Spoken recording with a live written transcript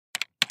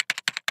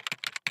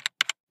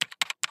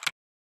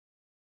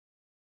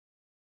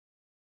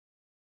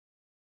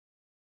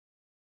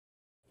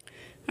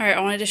Alright,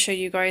 I wanted to show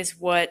you guys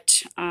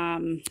what,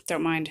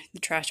 don't mind the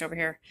trash over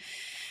here.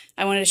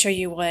 I wanted to show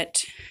you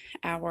what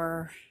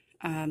our,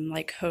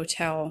 like,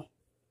 hotel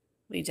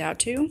leads out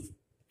to.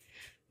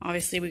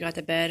 Obviously, we got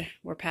the bed.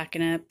 We're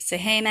packing up. Say,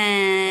 hey,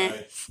 man.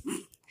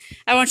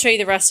 I won't show you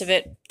the rest of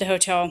it, the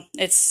hotel.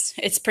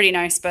 It's pretty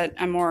nice, but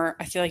I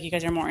feel like you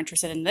guys are more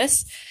interested in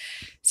this.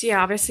 So,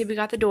 yeah, obviously, we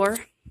got the door.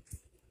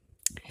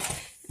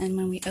 And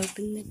when we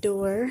open the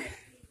door,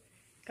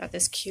 got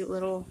this cute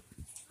little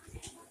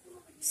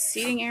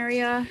seating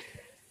area.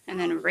 And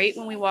then right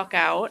when we walk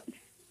out,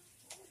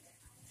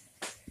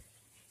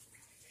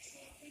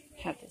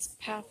 have this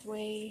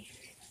pathway,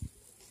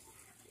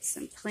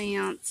 some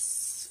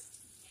plants,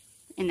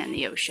 and then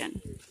the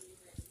ocean.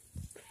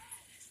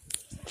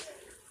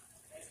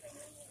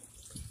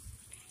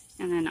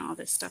 And then all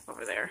this stuff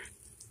over there.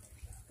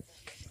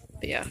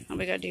 But yeah, all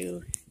we gotta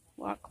do,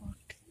 walk.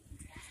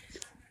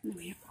 And then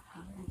we have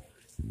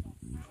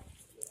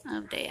all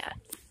of that.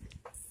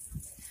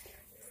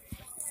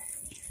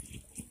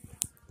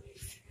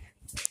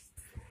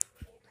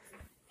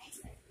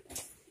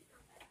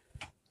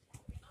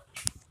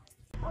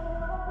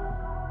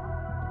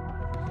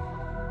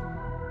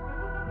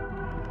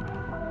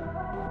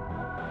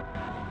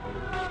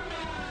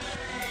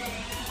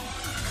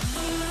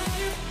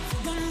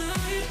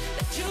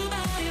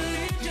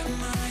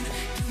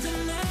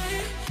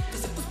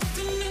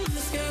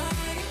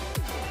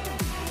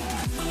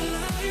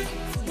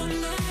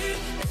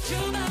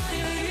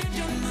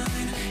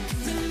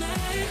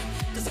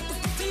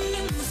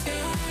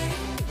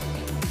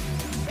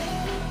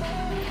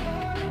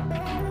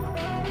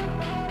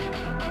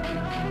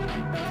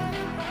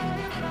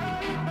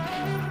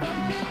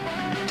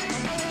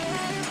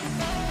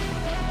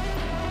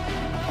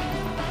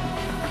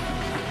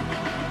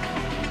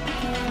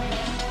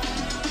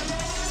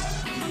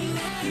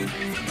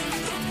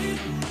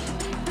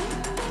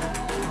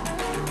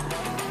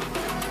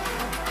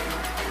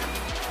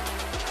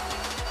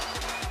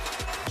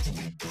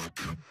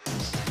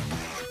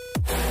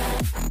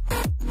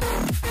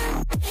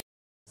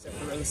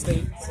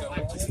 State, so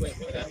I'm just waiting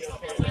for that.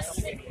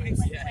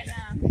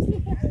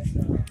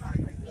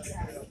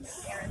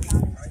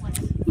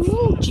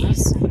 Ooh,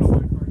 jeez.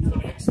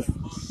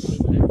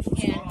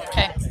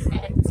 Okay.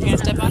 You gonna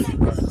step on?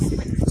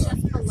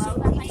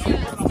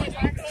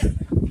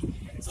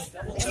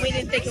 And we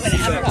didn't think it would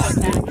ever go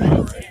back.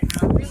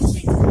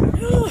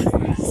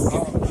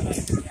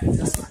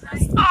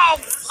 Oh!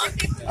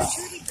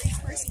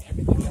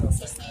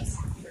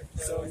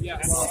 So yeah,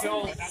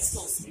 that's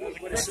still smooth.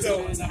 What it should have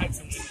been,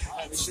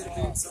 it should have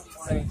been something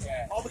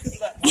like all because of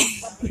that one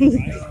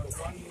company, right?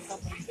 One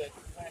company that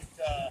went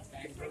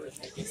bankrupt.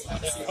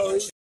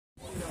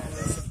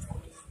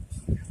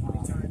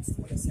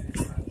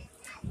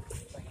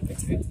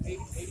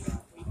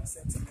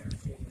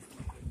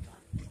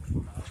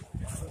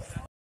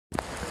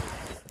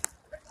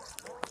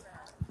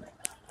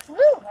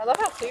 Woo! I love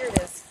how clear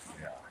it is.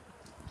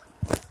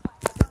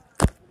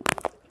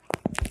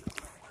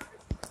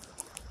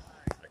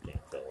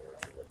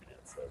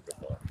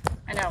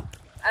 I know.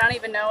 I don't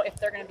even know if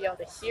they're going to be able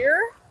to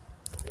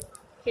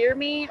hear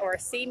me or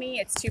see me.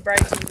 It's too bright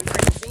to even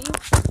see.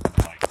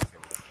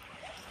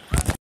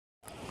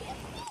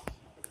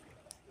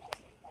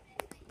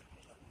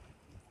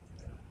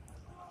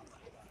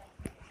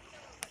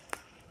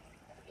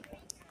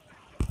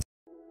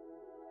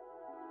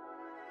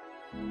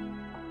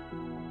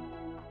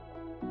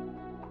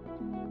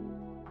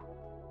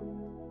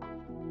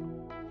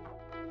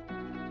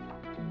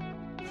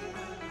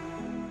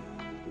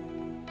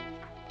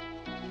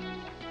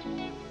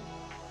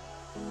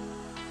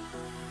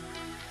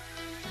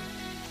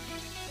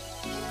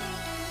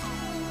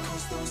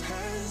 Those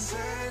hands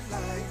and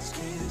lights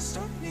can't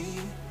stop me.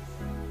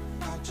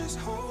 I just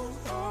hold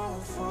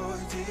on for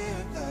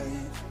dear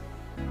life.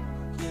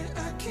 Yeah,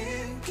 I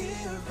can't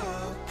give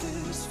up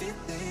this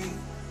feeling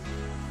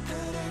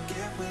that I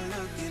get when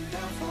looking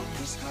down from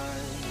this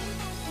high.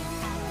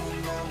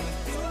 Now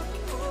with you,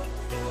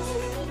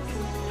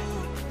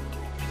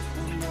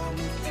 now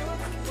with you,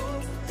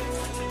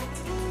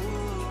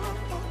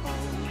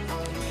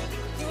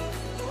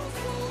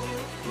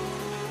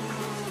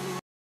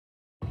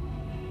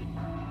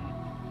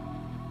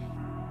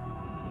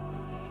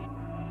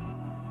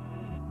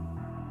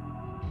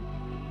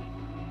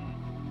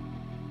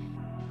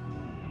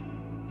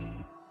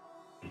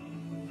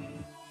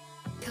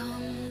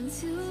 Come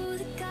to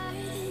the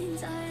garden,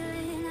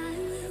 darling, I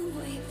will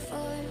wait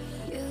for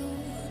you.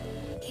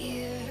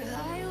 Here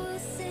I will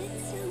sit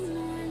till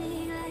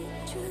morning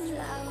like true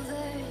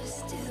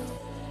lovers do.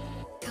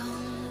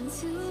 Come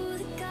to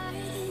the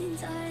garden,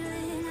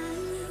 darling, I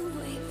will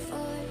wait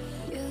for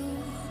you.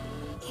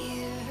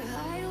 Here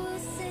I will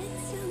sit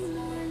till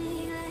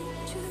morning like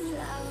true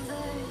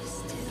lovers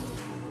do.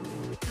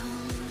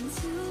 Come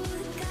to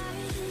the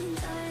garden,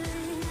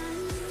 darling, I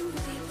will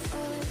wait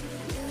for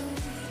you.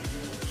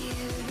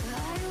 Here I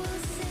will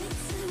sit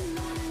till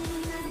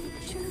morning like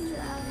true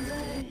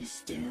lovers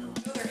do.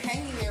 They're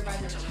hanging there by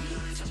their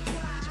feet.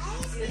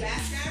 See the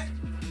back strap?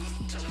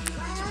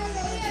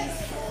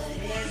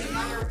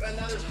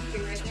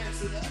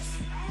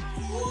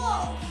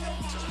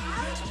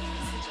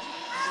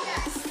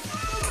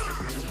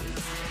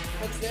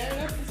 What's there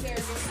enough is there.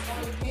 Just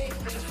more the cake.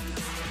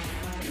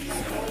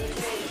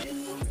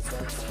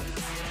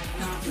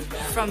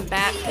 From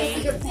Batley.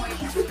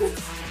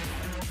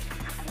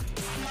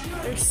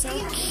 They're so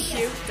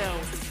cute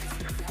though.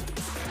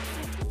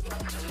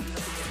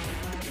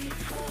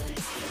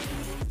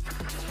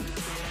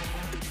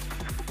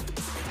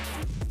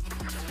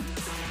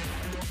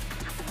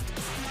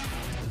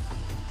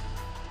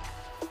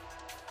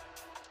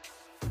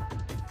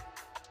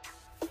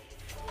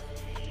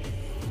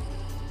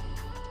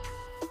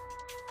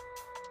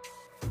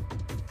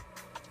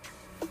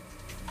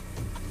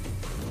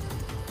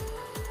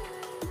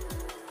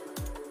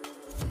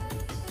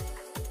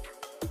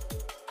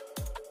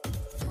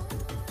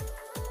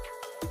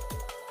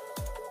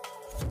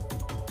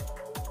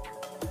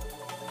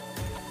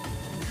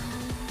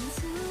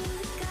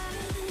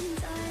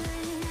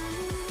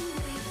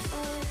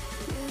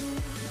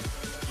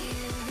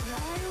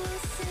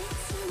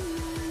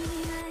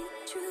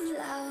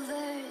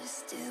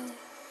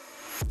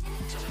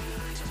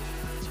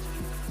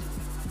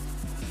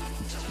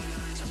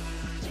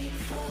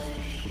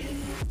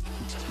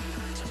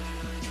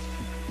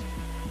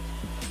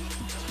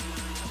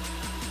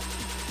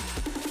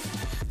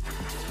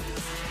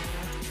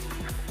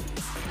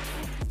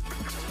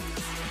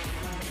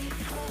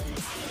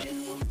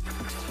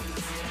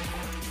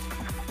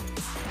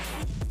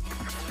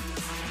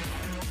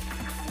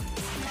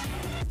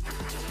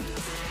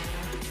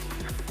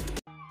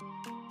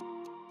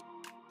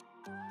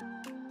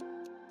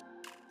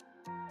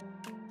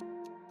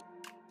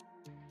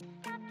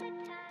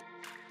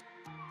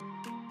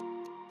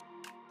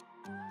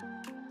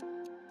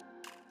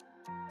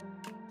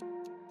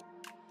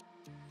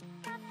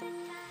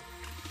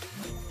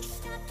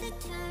 The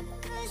time,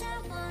 'cause I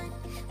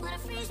wanna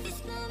freeze this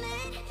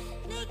moment,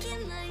 make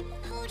it mine,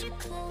 hold you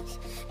close.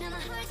 Now my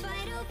heart's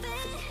wide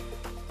open.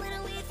 When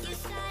I'm with you,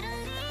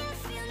 suddenly I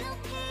feel no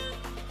pain.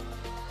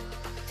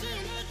 Do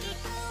you make it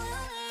go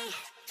away?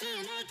 Do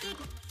you make it?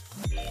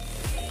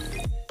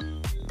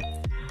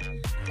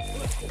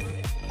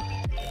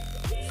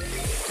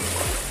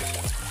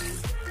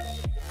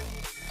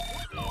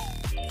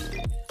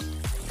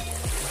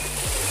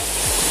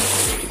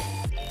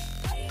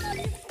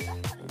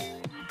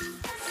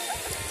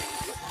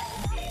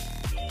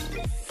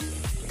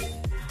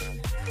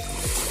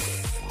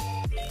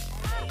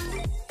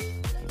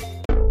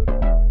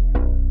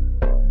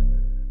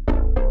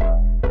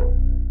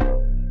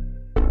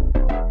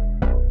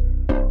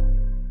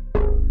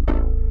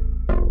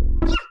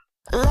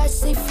 Lights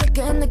they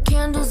flicker and the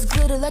candles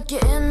glitter like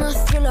you're in a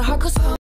thriller. Hardcore.